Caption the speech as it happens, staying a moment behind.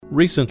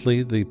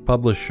Recently, the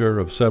publisher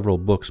of several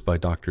books by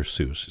Dr.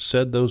 Seuss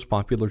said those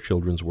popular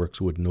children's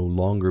works would no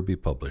longer be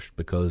published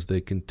because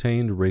they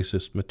contained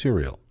racist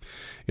material.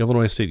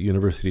 Illinois State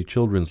University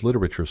children's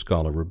literature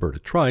scholar Roberta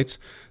Treitz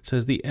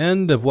says the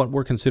end of what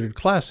were considered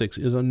classics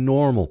is a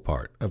normal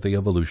part of the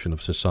evolution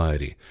of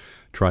society.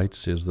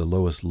 Treitz is the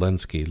Lois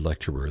Lenski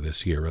Lecturer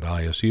this year at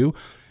ISU,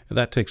 and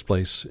that takes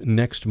place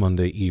next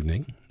Monday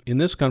evening. In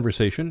this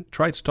conversation,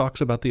 Treitz talks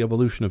about the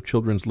evolution of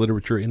children's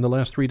literature in the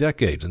last 3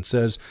 decades and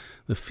says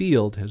the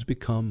field has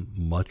become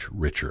much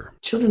richer.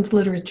 Children's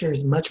literature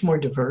is much more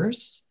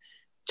diverse.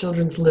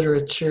 Children's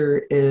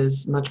literature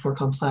is much more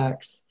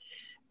complex.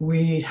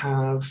 We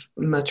have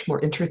much more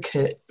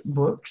intricate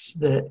books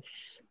that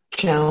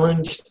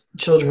challenge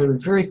children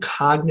very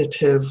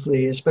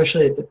cognitively,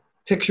 especially at the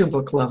picture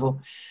book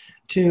level,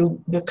 to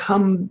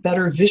become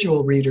better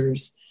visual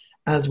readers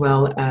as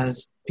well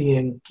as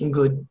being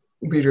good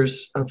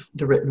readers of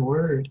the written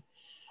word.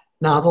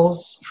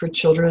 Novels for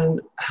children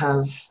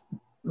have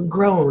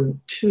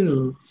grown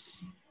to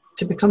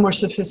become more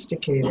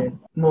sophisticated,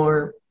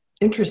 more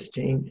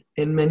interesting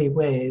in many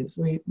ways.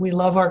 We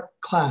love our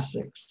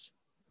classics.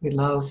 We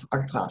love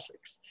our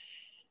classics.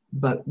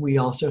 But we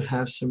also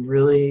have some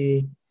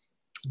really,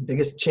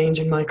 biggest change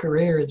in my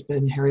career has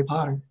been Harry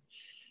Potter.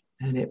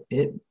 And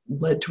it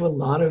led to a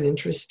lot of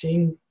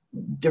interesting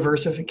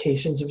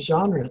diversifications of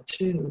genre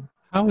too.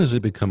 How has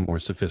it become more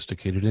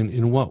sophisticated?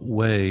 In what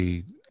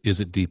way is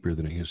it deeper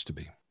than it used to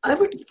be? I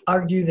would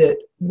argue that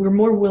we're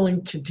more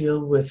willing to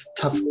deal with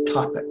tough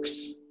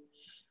topics.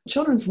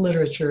 Children's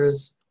literature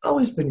has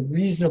always been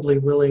reasonably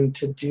willing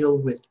to deal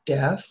with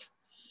death,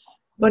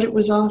 but it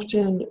was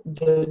often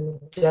the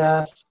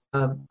death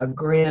of a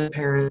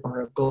grandparent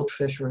or a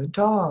goldfish or a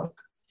dog.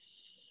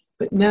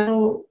 But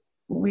now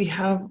we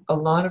have a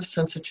lot of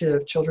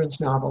sensitive children's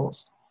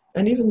novels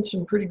and even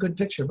some pretty good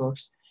picture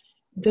books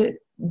that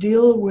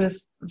deal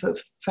with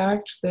the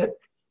fact that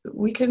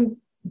we can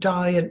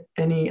die at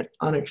any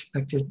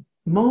unexpected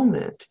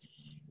moment.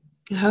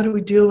 How do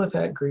we deal with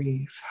that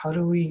grief? How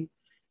do we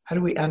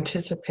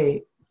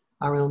anticipate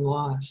our own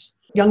loss?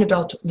 Young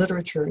adult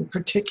literature in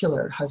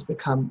particular has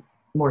become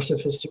more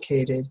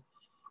sophisticated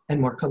and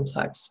more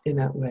complex in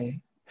that way.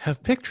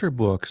 Have picture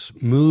books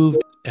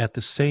moved at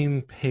the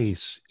same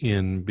pace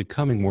in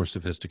becoming more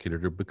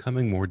sophisticated or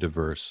becoming more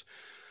diverse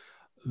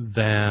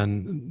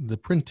than the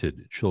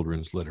printed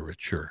children's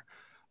literature?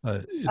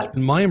 It's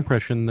been my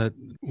impression that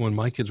when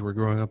my kids were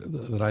growing up,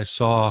 that I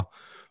saw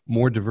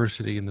more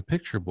diversity in the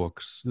picture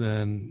books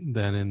than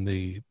in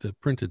the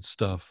printed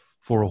stuff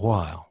for a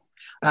while.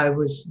 I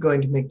was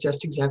going to make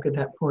just exactly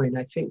that point.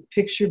 I think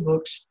picture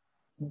books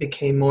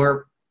became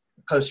more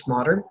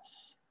postmodern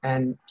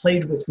and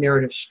played with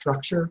narrative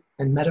structure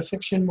and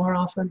metafiction more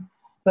often.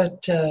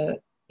 But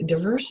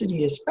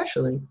diversity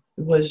especially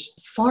was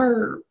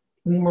far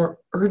more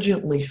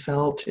urgently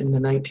felt in the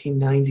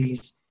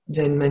 1990s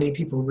than many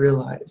people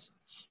realize.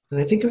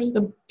 And I think it was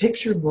the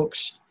picture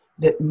books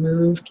that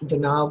moved the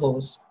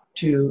novels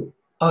to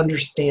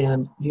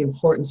understand the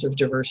importance of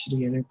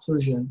diversity and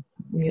inclusion.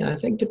 Yeah, I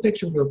think the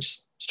picture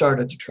books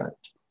started the trend.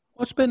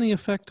 What's been the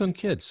effect on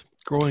kids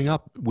growing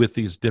up with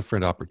these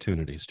different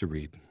opportunities to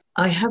read?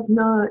 I have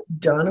not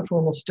done a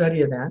formal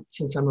study of that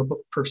since I'm a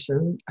book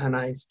person and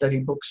I study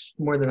books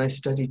more than I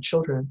study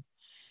children.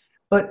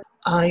 But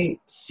I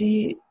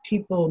see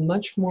people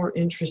much more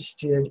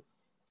interested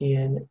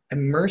in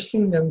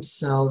immersing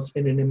themselves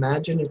in an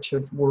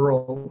imaginative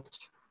world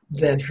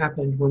than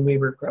happened when we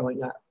were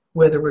growing up.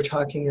 Whether we're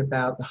talking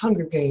about The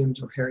Hunger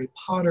Games or Harry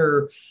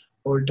Potter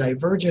or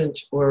Divergent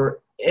or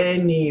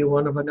any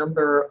one of a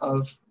number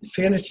of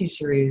fantasy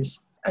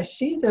series, I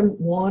see them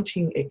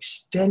wanting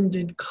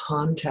extended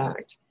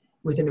contact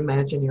with an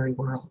imaginary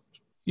world.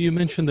 You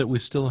mentioned that we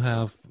still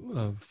have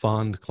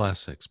fond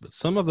classics, but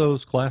some of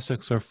those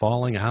classics are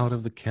falling out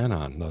of the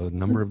canon. The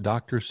number of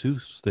Dr.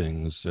 Seuss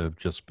things have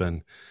just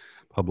been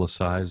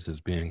publicized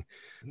as being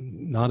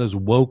not as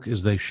woke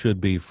as they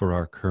should be for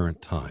our current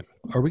time.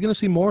 Are we going to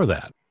see more of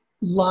that?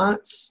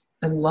 Lots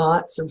and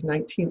lots of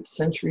 19th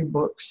century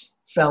books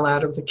fell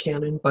out of the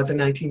canon by the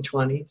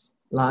 1920s.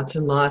 Lots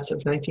and lots of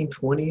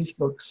 1920s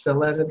books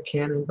fell out of the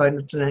canon by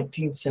the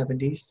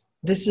 1970s.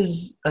 This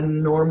is a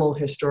normal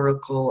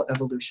historical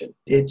evolution.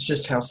 It's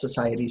just how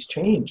societies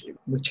change.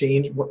 We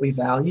change what we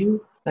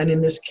value. And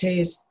in this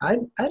case, I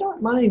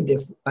don't mind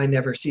if I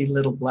never see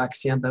Little Black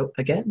Sambo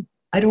again.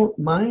 I don't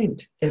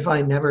mind if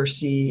I never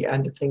see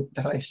and think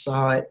that I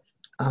saw it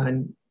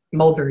on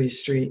Mulberry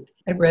Street.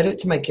 I read it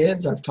to my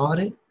kids. I've taught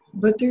it.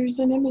 But there's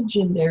an image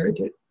in there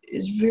that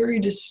is very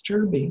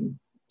disturbing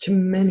to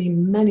many,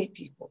 many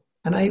people.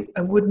 And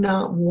I would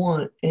not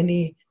want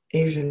any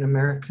Asian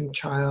American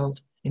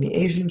child, any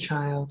Asian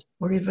child,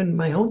 or even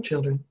my own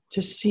children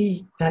to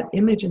see that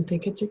image and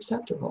think it's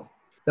acceptable.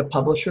 The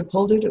publisher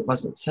pulled it. It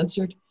wasn't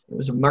censored. It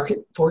was a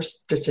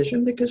market-forced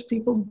decision because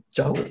people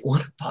don't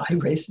want to buy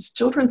racist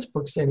children's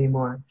books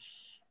anymore.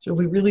 So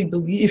we really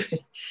believe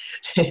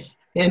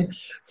in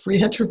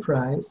free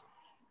enterprise.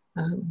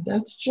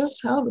 That's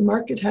just how the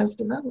market has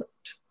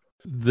developed.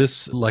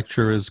 This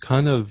lecture is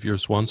kind of your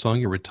swan song.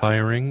 You're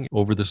retiring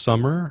over the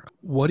summer.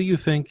 What do you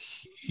think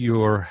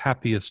you're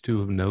happiest to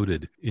have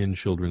noted in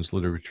children's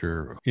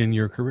literature in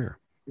your career?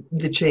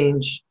 The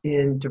change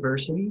in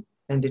diversity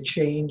and the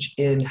change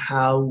in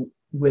how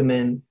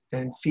women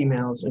and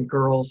females and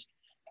girls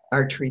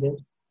are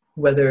treated,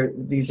 whether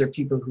these are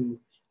people who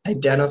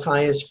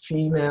identify as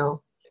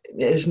female,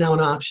 is now an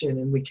option,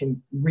 and we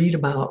can read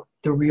about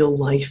the real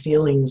life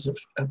feelings of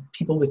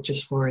people with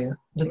dysphoria.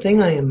 The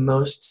thing I am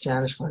most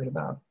satisfied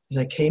about is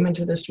I came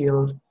into this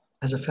field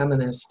as a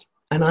feminist,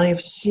 and I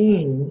have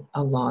seen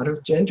a lot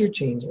of gender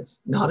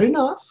changes. Not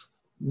enough,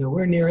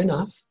 nowhere near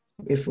enough.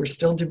 If we're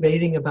still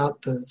debating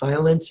about the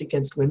Violence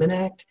Against Women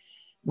Act,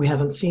 we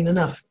haven't seen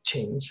enough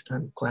change.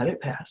 I'm glad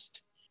it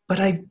passed. But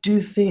I do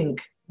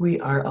think we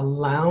are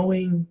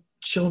allowing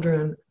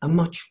children a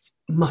much,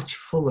 much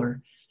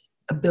fuller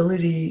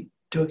ability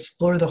to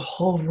explore the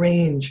whole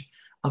range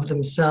of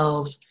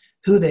themselves,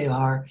 who they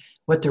are,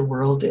 what their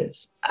world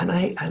is. And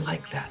I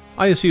like that.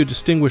 ISU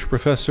Distinguished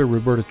Professor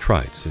Roberta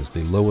Treitz is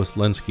the Lois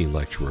Lenski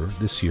Lecturer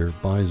this year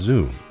by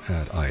Zoom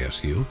at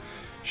ISU.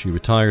 She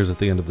retires at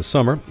the end of the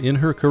summer. In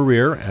her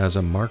career as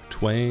a Mark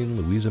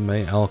Twain, Louisa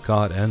May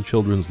Alcott, and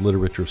children's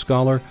literature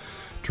scholar,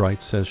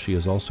 Treitz says she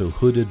has also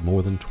hooded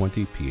more than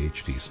 20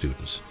 PhD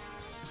students.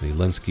 The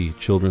Lenski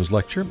Children's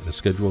Lecture is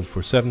scheduled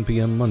for 7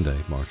 p.m. Monday,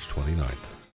 March 29th.